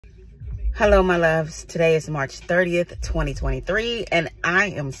Hello, my loves. Today is March 30th, 2023, and I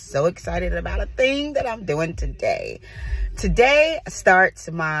am so excited about a thing that I'm doing today. Today starts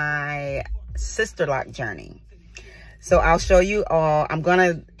my sister lock journey. So I'll show you all. I'm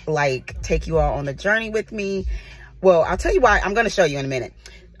going to take you all on the journey with me. Well, I'll tell you why. I'm going to show you in a minute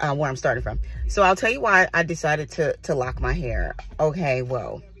where I'm starting from. So I'll tell you why I decided to lock my hair. Okay,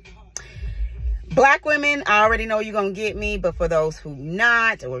 well, Black women, I already know you're going to get me, but for those who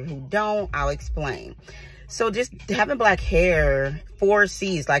not or who don't, I'll explain. So just having black hair,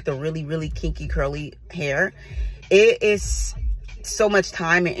 4Cs, like the really, really kinky, curly hair, it is so much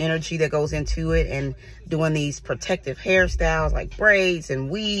time and energy that goes into it, and doing these protective hairstyles like braids and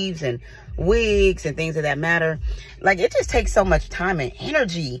weaves and wigs and things of that matter. Like, it just takes so much time and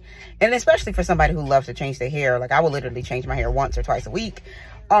energy, and especially for somebody who loves to change their hair. Like, I will literally change my hair once or twice a week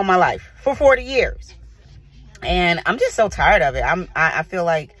all my life for 40 years. And I'm just so tired of it. I feel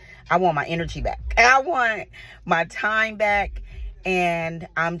like I want my energy back. I want my time back, and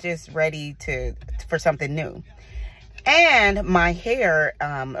I'm just ready for something new. And my hair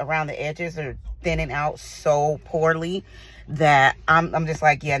around the edges are thinning out so poorly that I'm just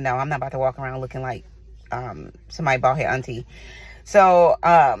like, yeah, no, I'm not about to walk around looking like somebody bald head auntie. So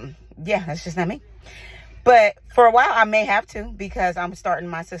yeah, that's just not me. But for a while, I may have to, because I'm starting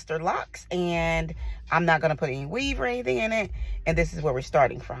my sister locks, and I'm not going to put any weave or anything in it. And this is where we're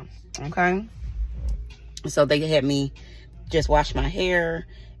starting from. Okay. So they had me just wash my hair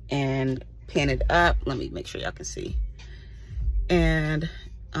and pin it up. Let me make sure y'all can see. And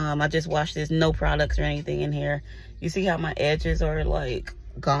I just washed this, no products or anything in here. You see how my edges are like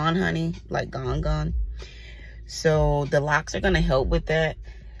gone, honey? Like gone. So the locks are going to help with that.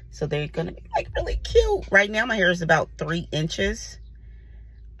 So they're going to be like really cute. Right now, my hair is about 3 inches.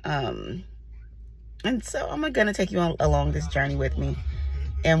 And so I'm going to take you on along this journey with me.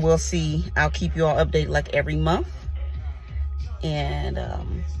 And we'll see. I'll keep you all updated like every month. And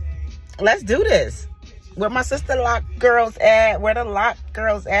let's do this. Where my sister lock girls at? Where the lock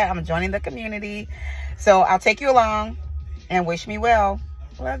girls at? I'm joining the community. So I'll take you along, and wish me well.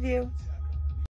 Love you.